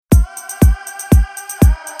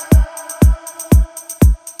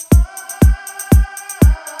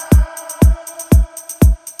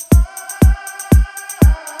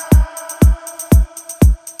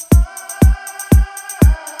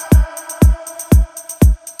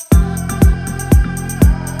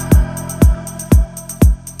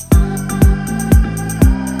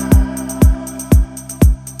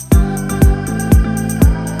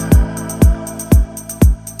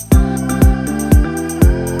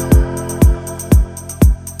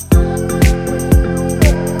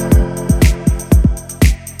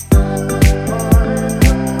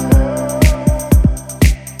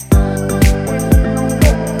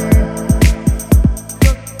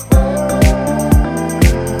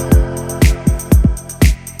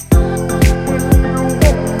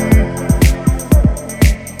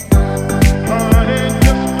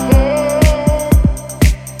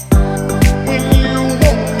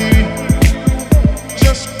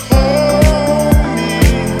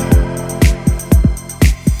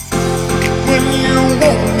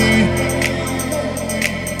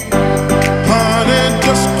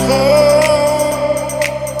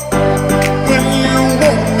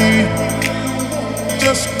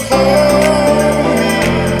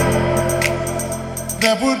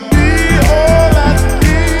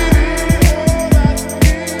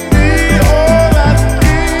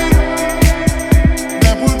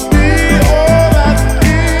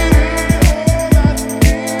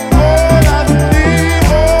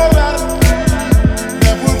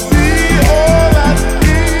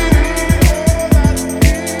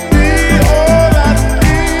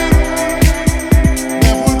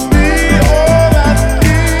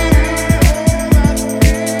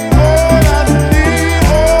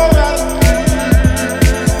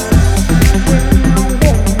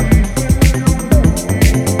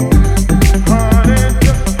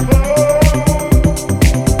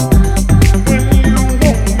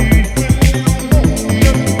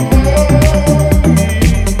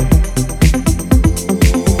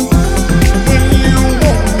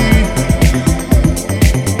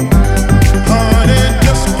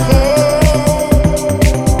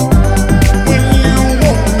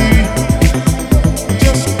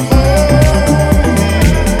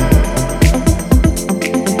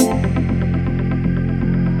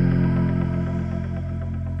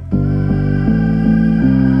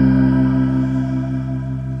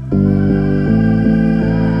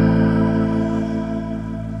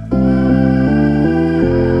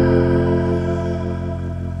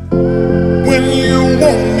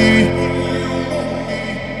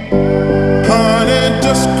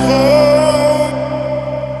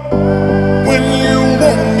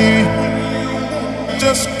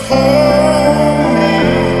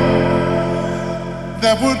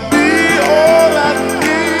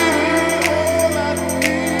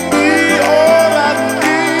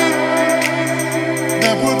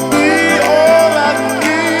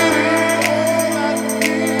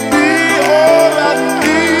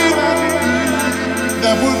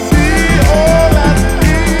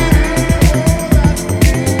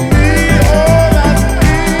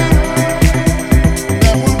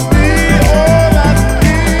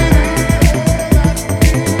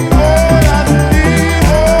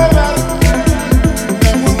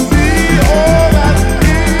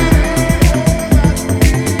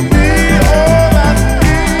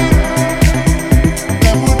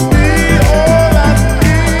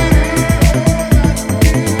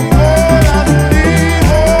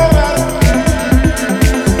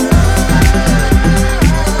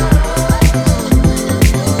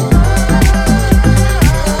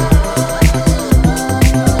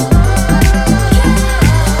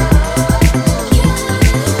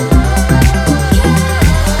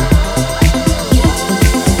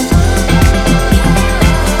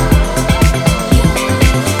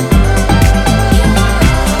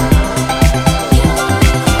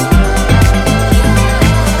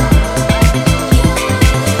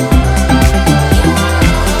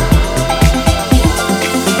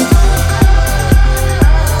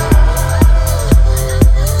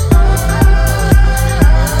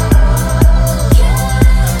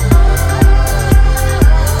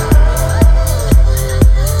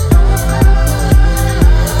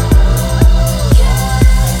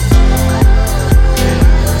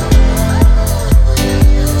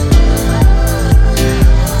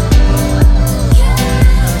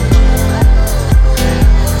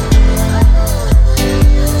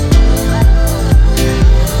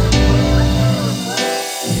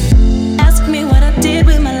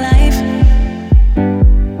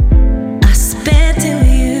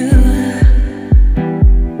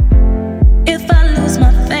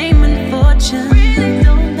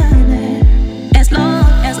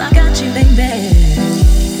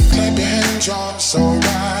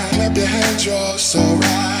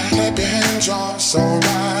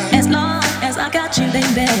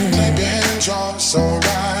baby. Clap your hands, you're so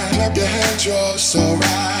right. Clap your hands, you're so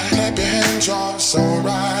right. Clap your hands, you're so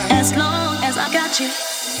right. As long as I got you.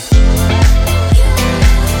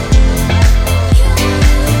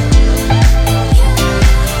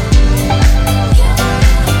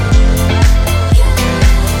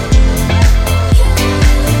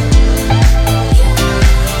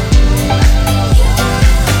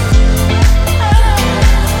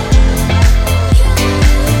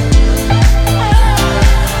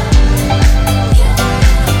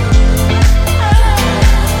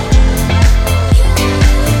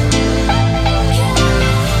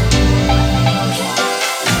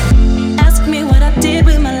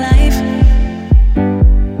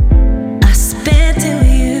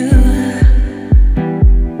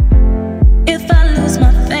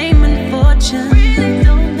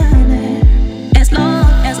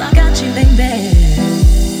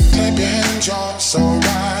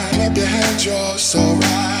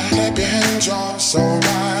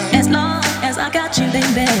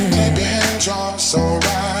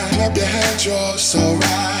 You're so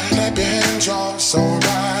right. Clap your hands, you're so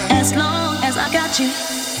right. As long as I got you.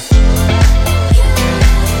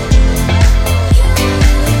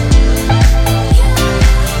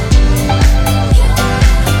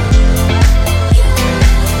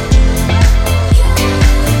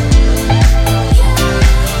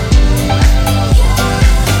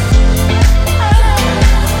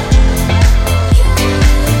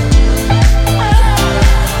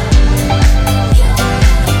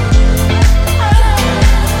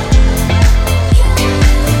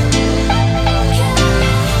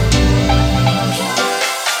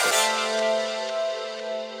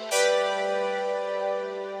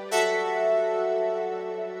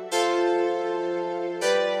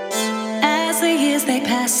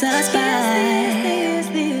 Pass us by.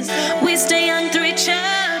 We stay young through each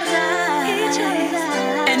other.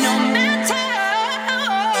 And no matter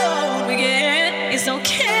how old we get, it's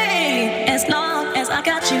okay as long as I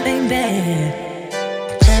got you, baby.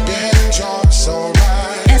 Clap your hands, you're so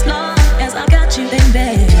right. As long as I got you,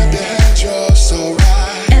 baby. Clap your hands, you're so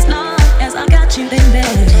right. As long as I got you, baby.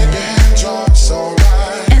 Clap your hands, you're so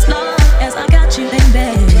right. As long as I got you, baby.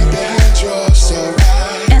 Clap your hands, you're so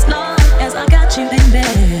right. As long as I got you, baby.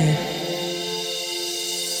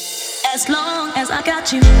 As long as I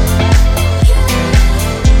got you.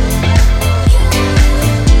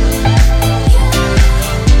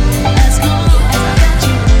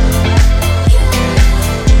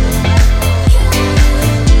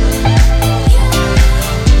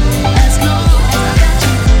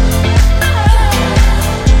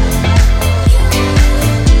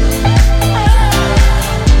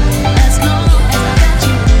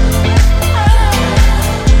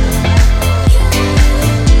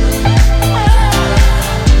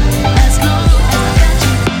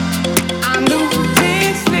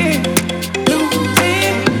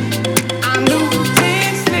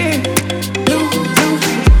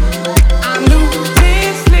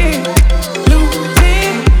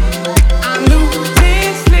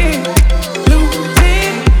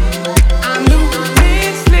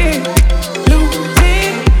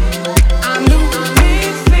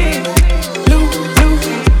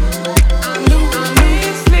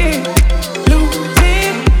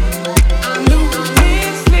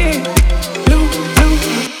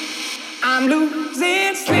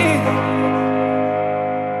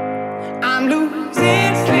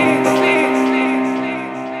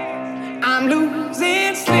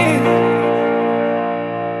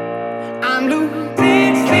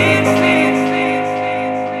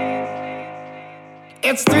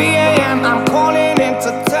 It's 3 a.m. I'm calling in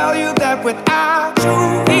to tell you that without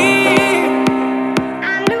you here,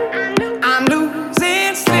 I'm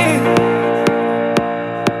losing sleep.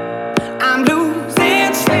 I'm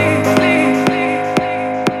losing sleep.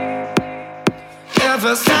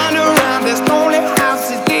 Never stand around this lonely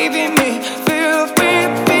house is leaving me filled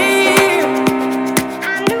with fear.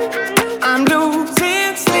 I'm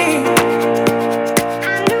losing sleep.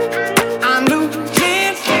 I'm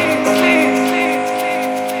losing sleep.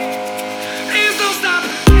 Please don't stop.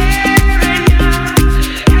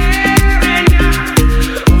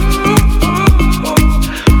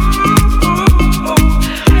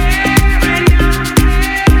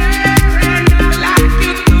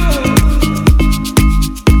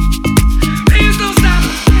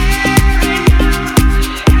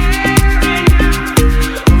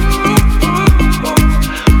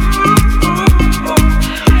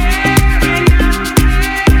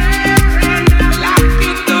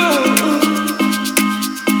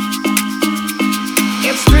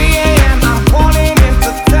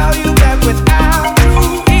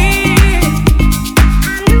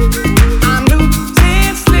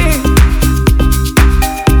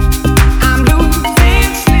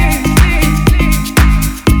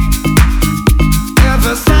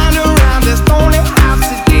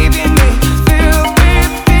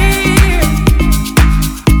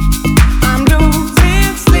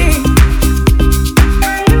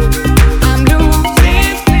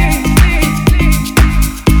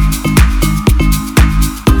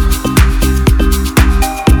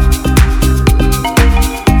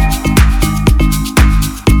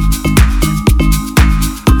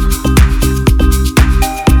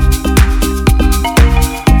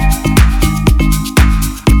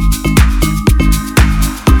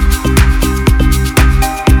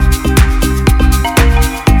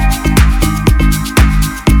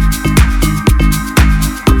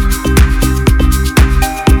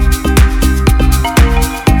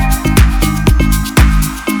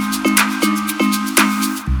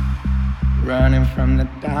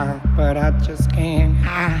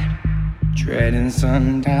 dreading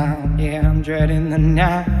sundown, yeah, I'm dreading the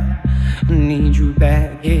night. I need you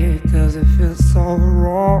back here, cause it feels so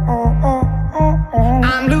wrong.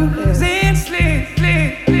 I'm losing sleep,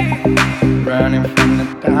 running from the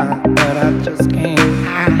dark, but I just can't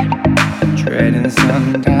hide. Dreading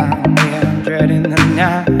sundown, yeah, I'm dreading the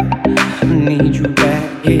night. I need you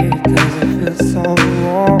back here, cause it feels so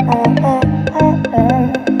wrong.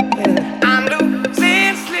 I'm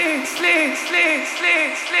losing sleep, sleep, sleep,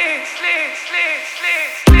 sleep, sleep, sleep, sleep, sleep.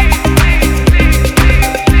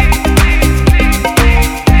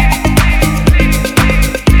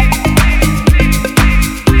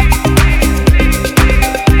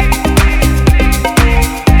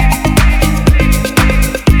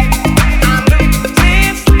 I'm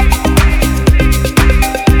losing sleep.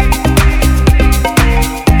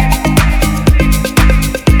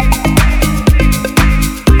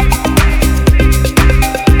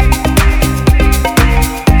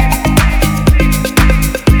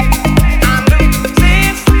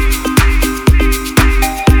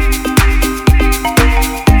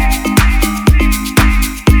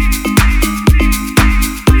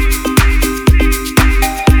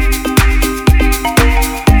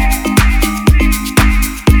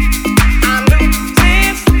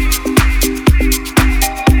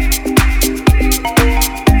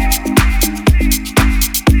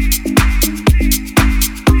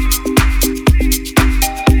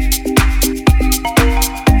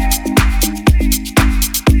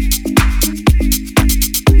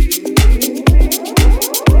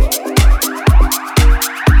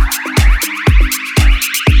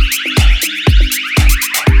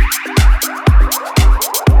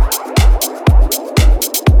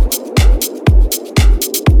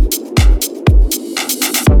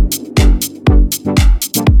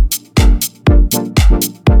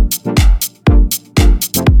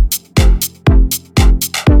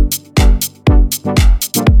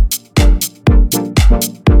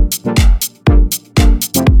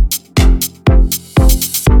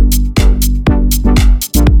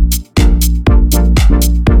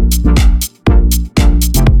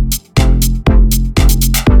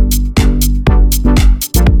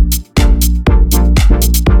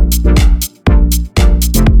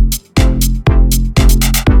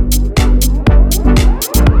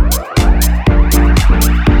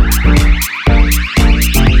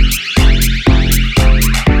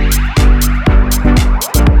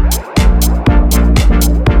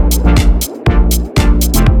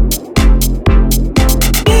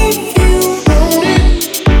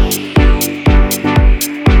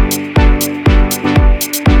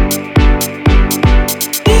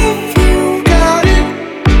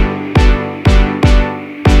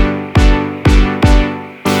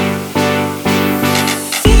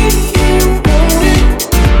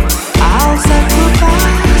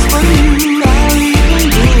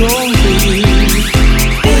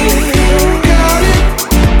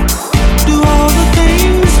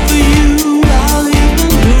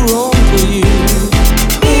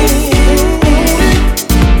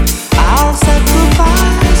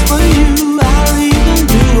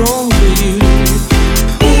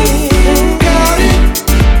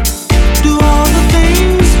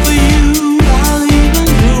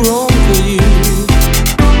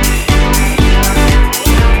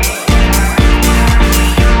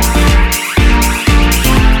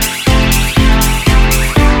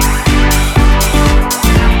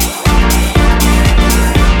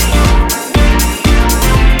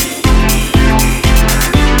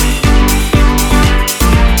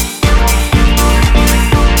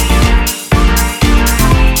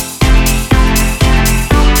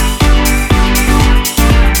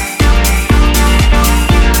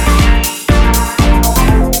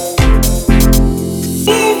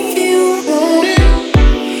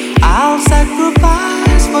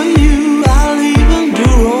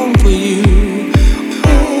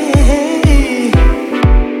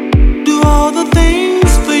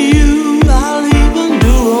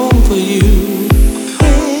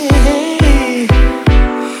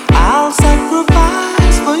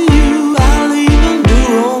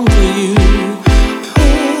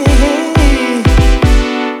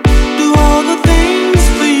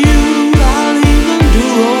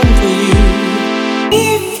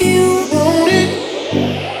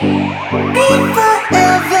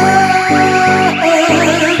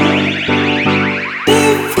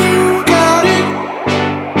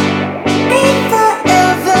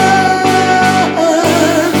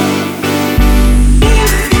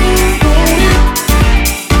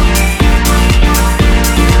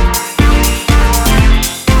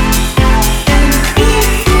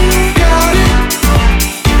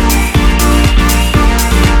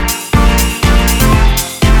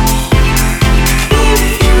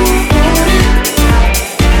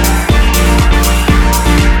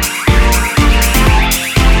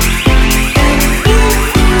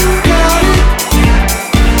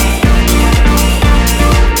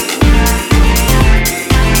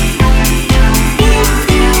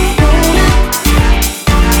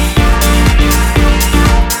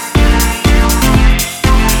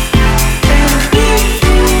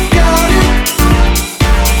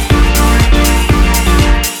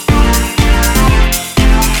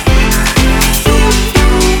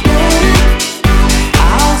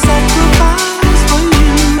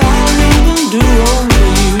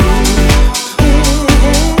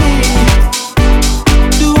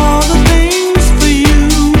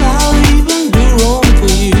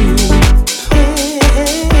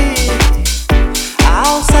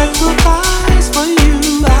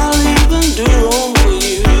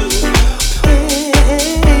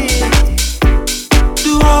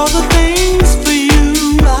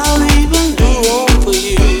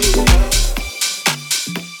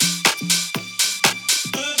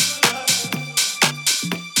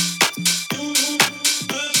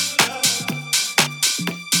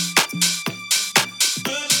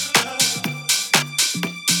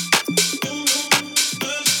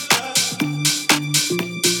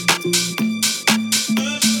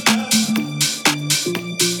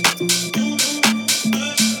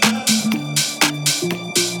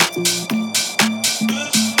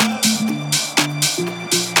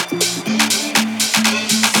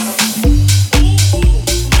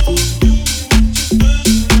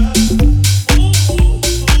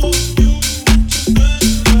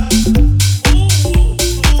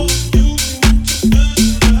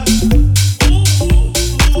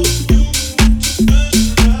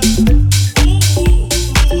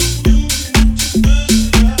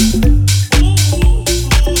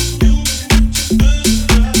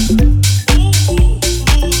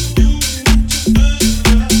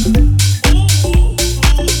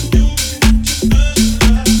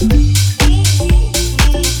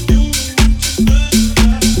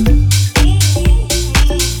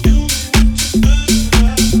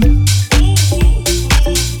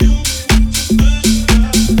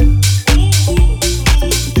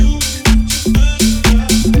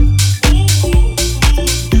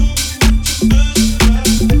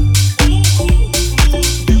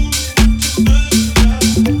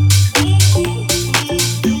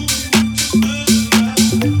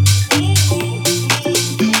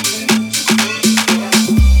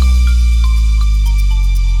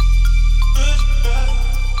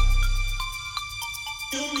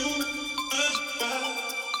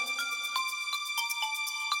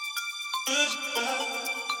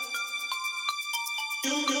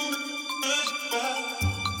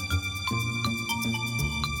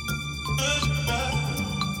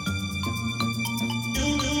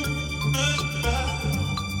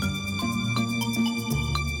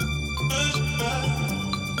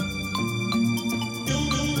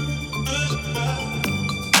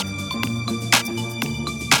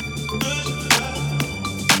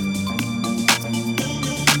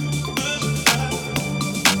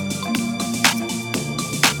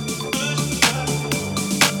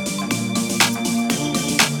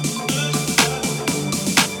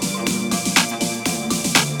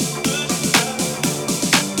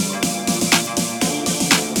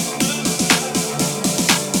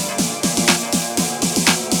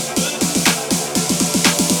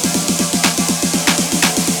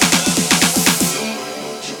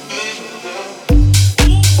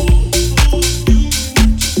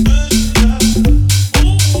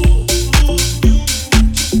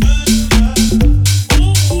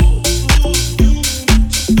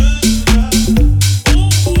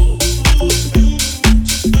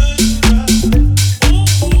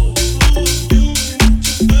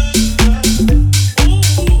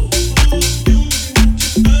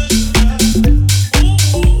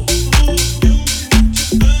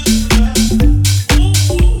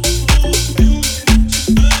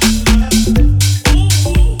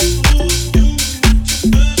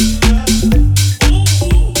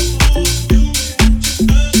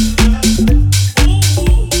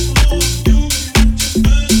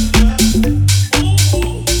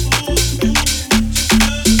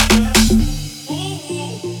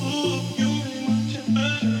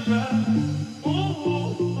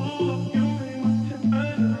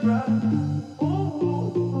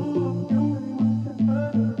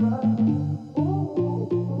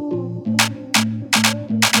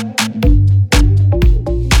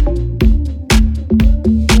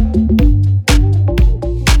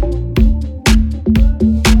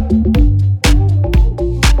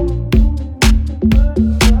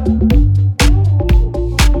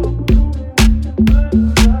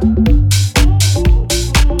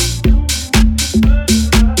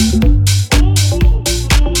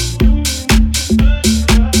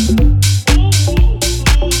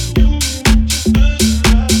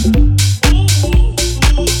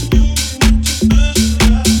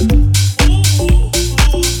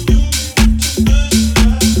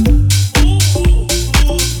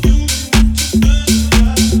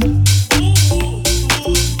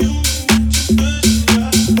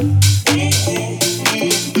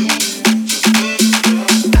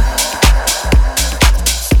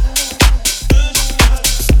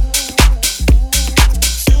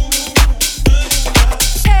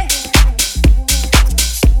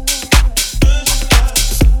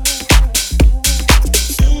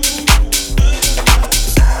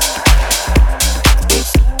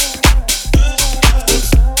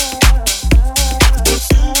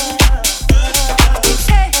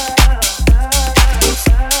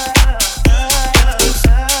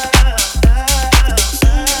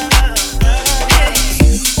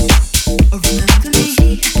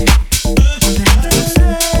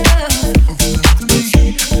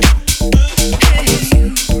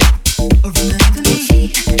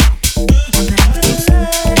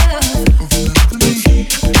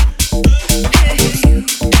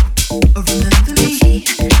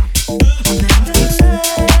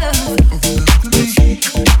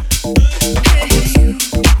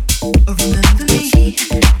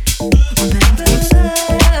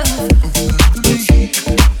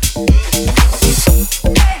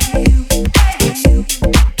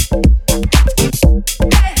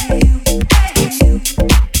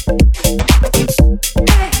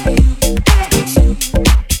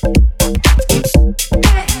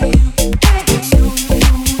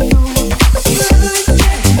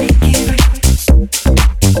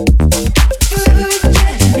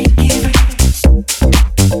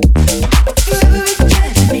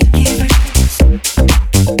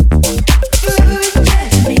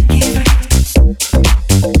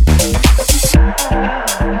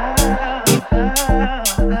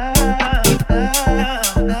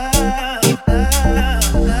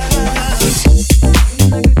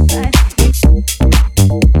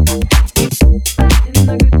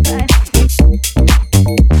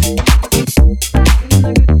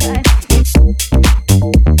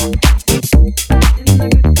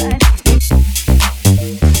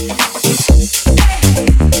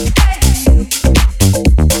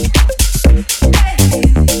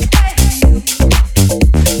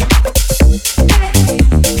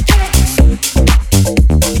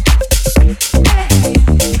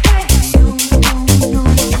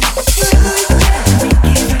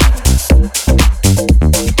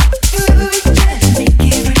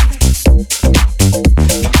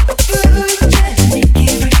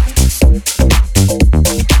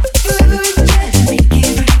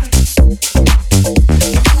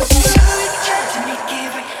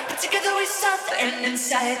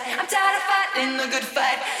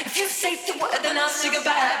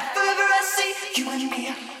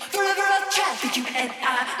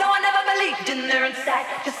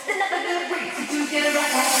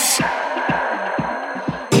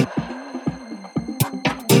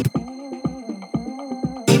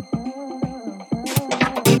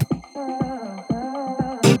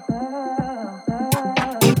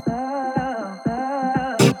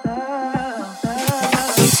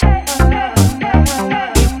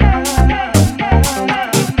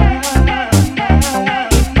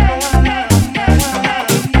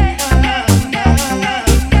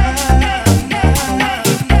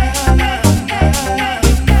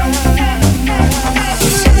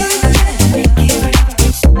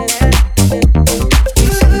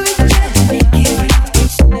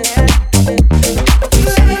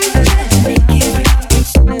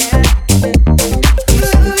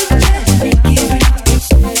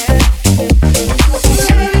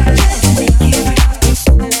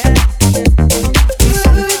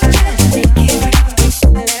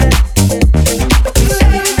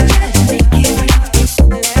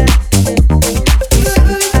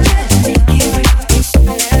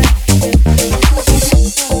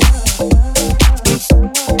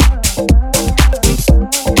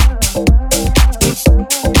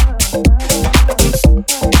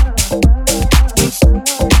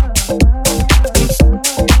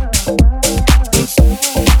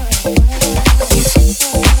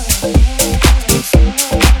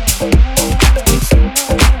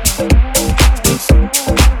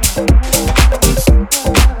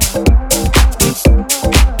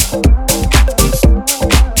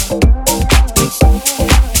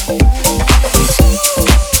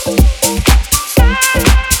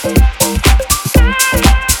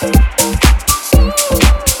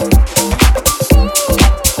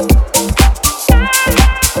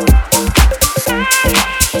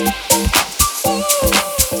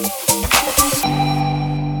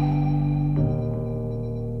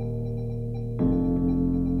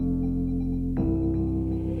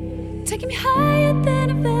 taking me higher than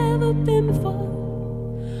I've ever been before.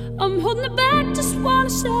 I'm holding it back, just wanna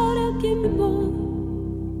shout out, give me more.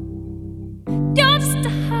 You're just a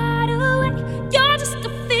hideaway, you're just a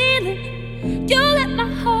feeling. You let my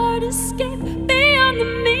heart escape beyond the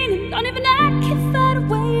meaning. Don't even I can find a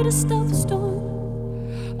way to stop the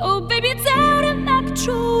storm. Oh baby, it's out of my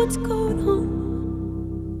control, what's going on?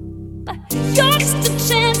 But you're just a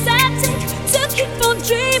chance I take to keep on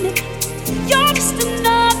dreaming. You're just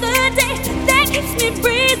another day that keeps me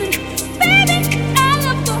breathing. Baby, I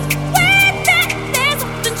love the way that there's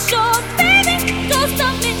nothing short. Baby, don't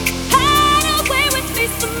stop me, hide away with me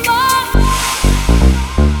some more.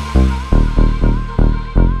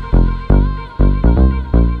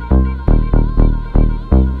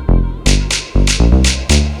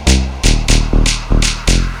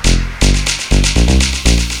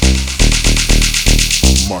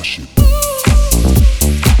 My shit.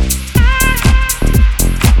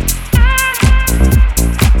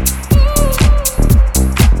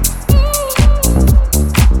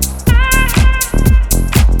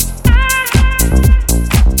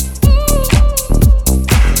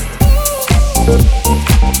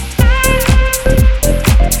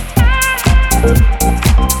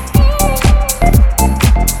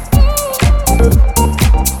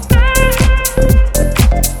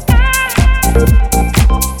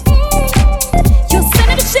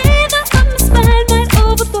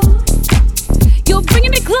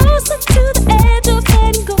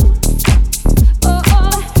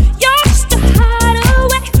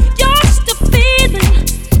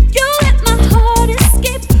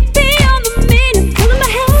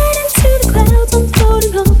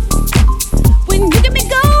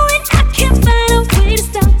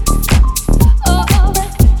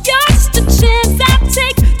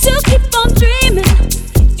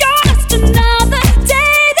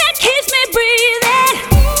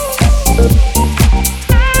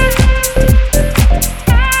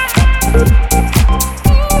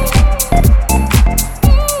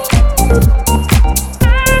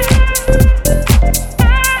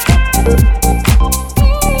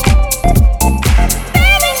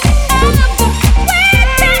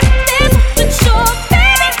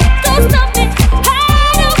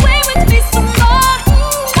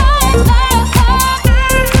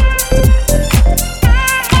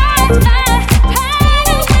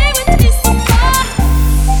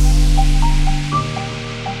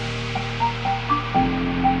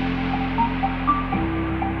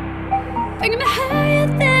 Bringing me higher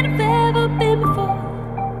than I've ever been before.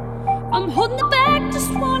 I'm holding it back,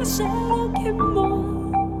 just wanna shout out, give me more.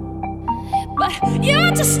 But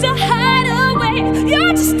you're just a hideaway,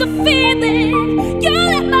 you're just a feeling. You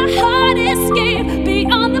let my heart escape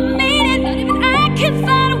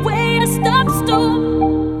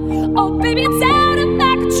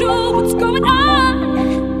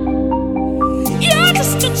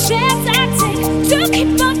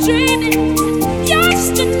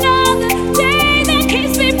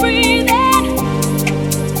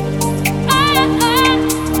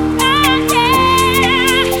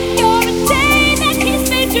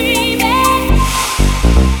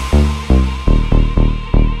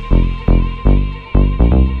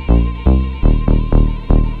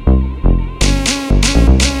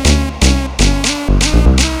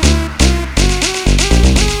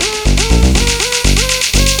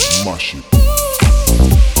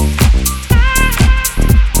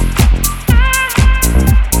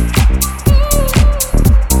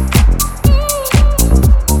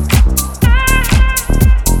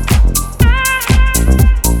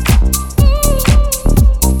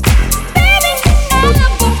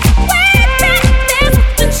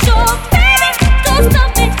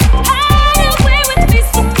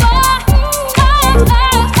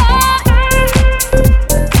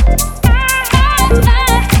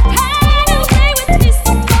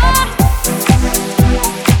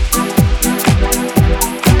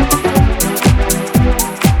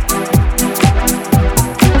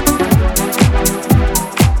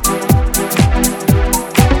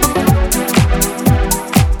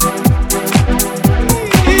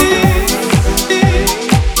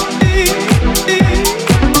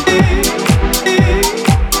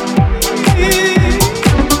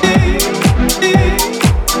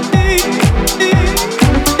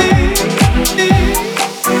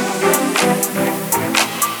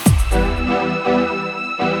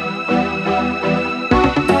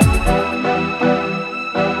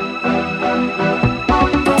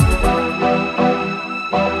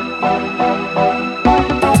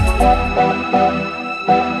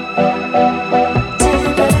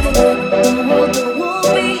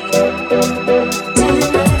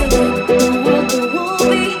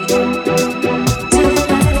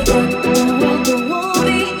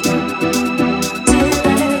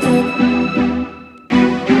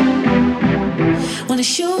wanna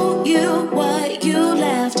show you what you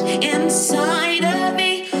left inside of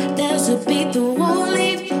me. There's a beat that won't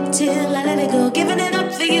leave till I let it go. Giving it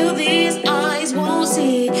up for you, these eyes won't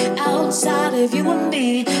see. Outside of you and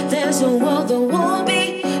me, there's a world that won't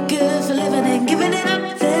be good for living in. Giving it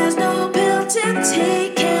up, there's no pill to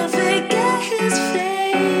take. Can't forget his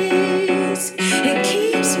face. It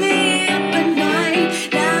keeps me up at night.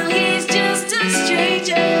 Now he's just a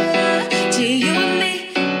stranger to you and me.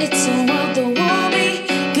 It's a world that won't be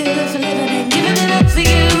good for living in. Giving it up for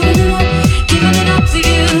you, giving it up for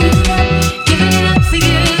you, giving it up for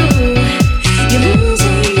you. You're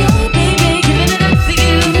losing your baby. Giving it up for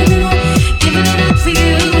you, giving it up for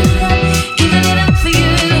you, giving it up for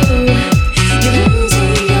you. You're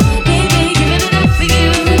losing your baby. Giving it up for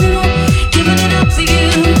you, giving it up for you,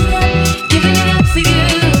 giving it up for you.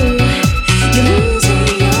 You're losing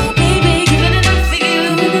your baby. Giving it up for you,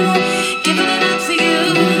 giving it up for you,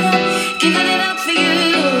 giving it up for you.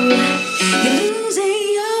 You're losing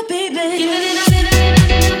your baby. Giving it up.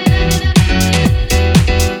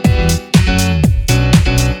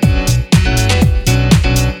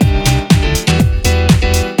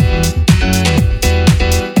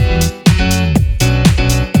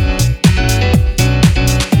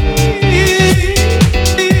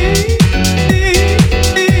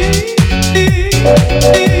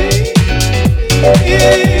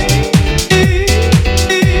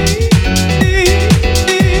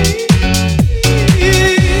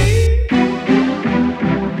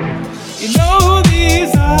 You know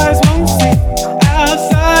these eyes won't see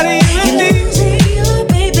outside of you and me. You're losing your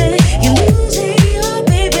baby. You're losing your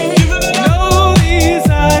baby. You know these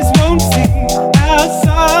eyes won't see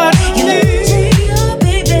outside of You're me. losing your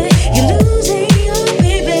baby. You're losing your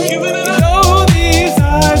baby. You know these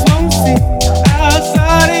eyes won't see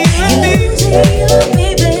outside of you and me. You're losing your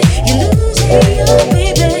baby. You're losing your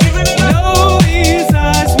baby. You know these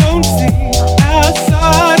eyes won't see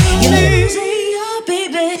outside of You're me. losing your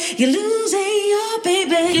baby. You're losing your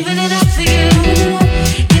baby. Giving it up for you.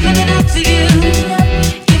 Giving it up for you.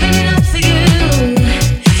 Giving it up for you.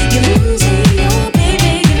 You're losing your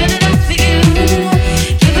baby. Giving it up for you.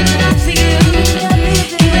 Giving it up for you.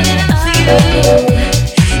 Giving it up for you.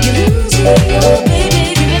 You're losing your baby.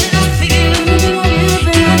 Giving it up for you.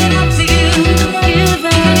 Giving it up for you. Giving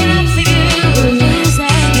it up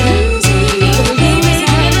for you.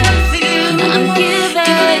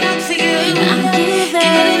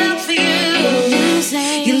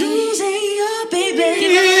 You're losing your baby.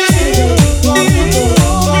 Giving it up for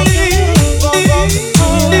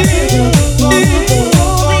you. I'm giving it up for you.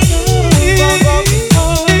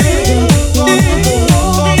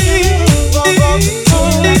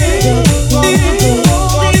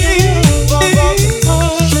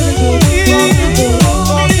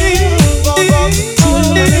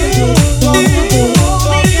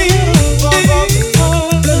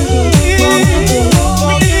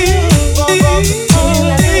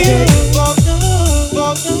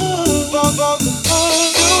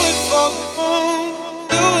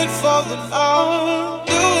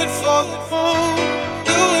 giving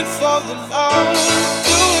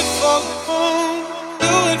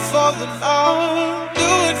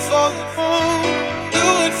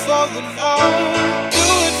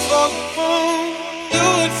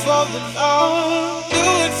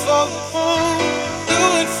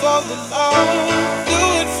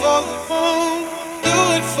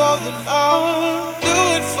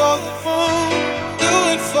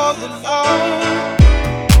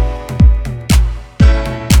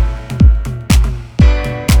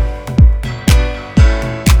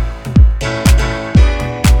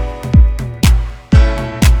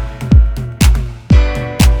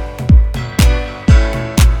up for you.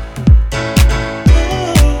 You're losing your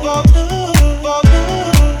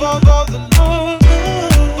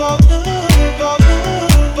baby. Bye.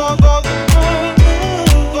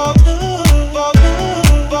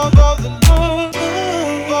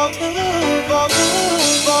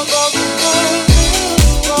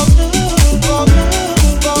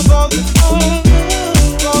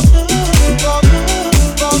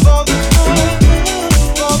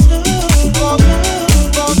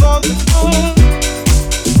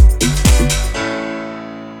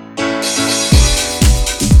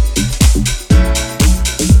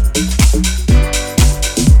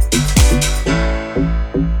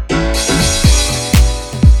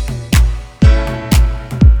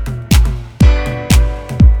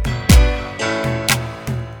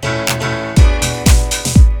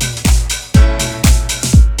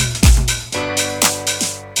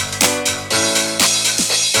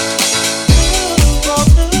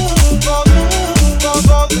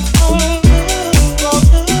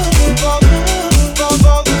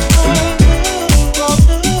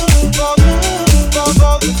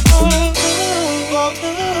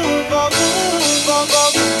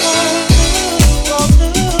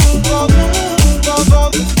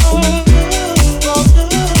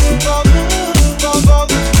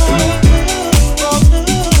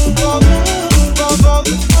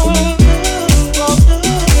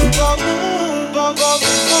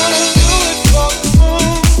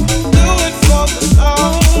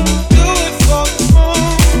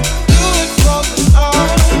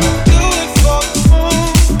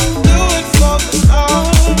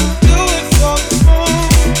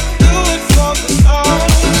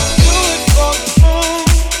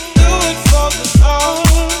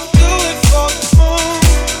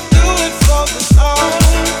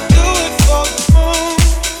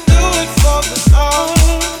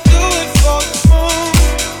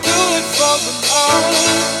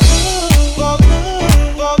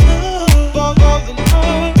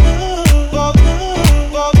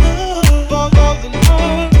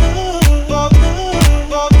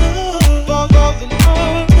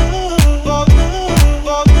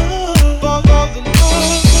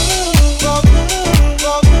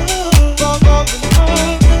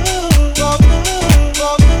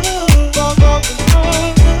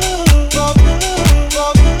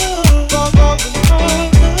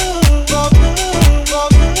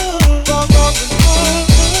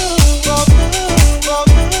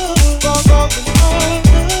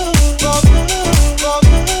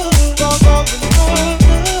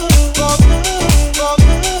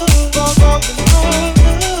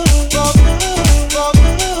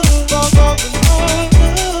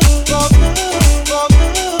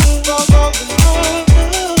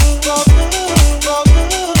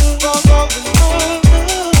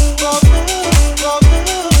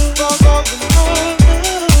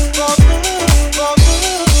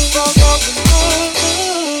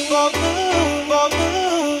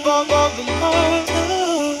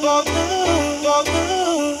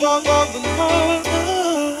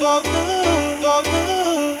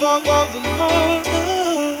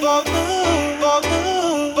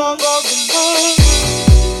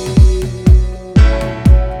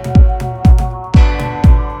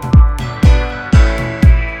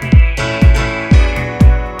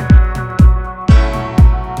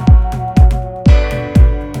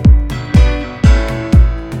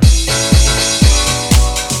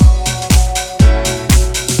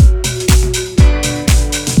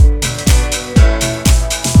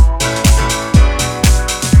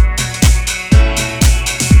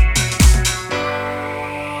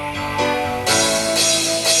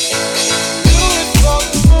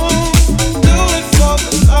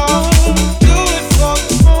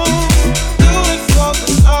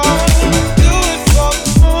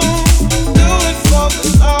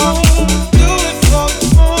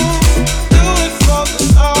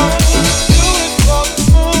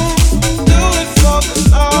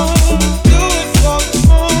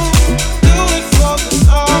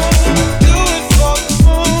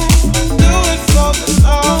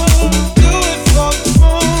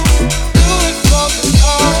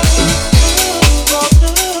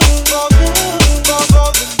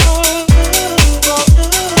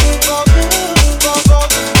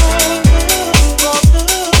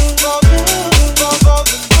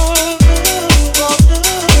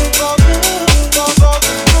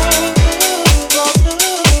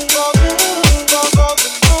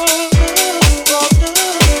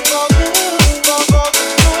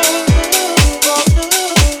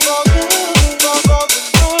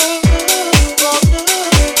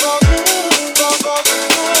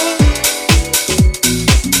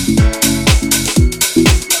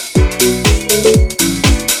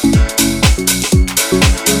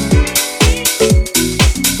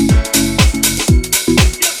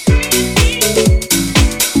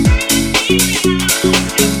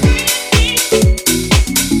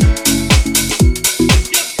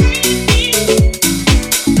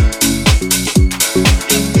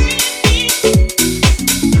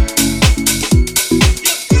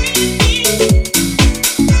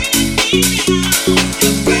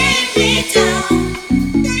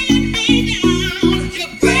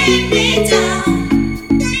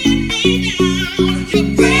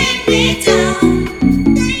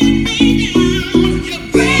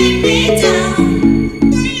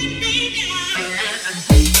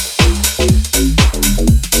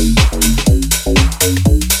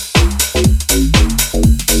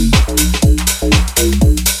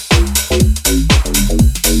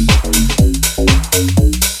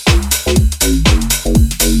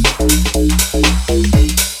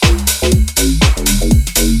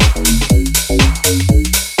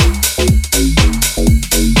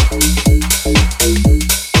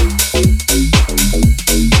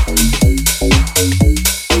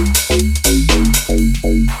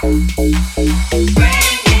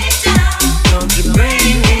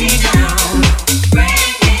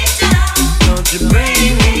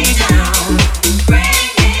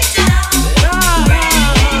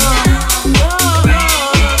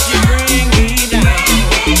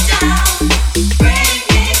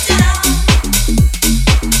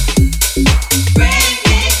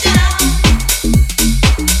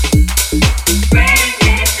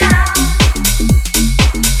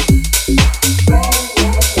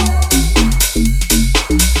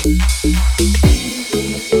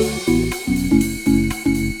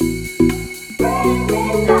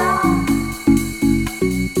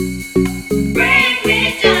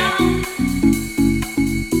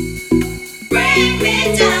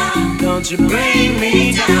 you bring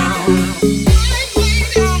me down.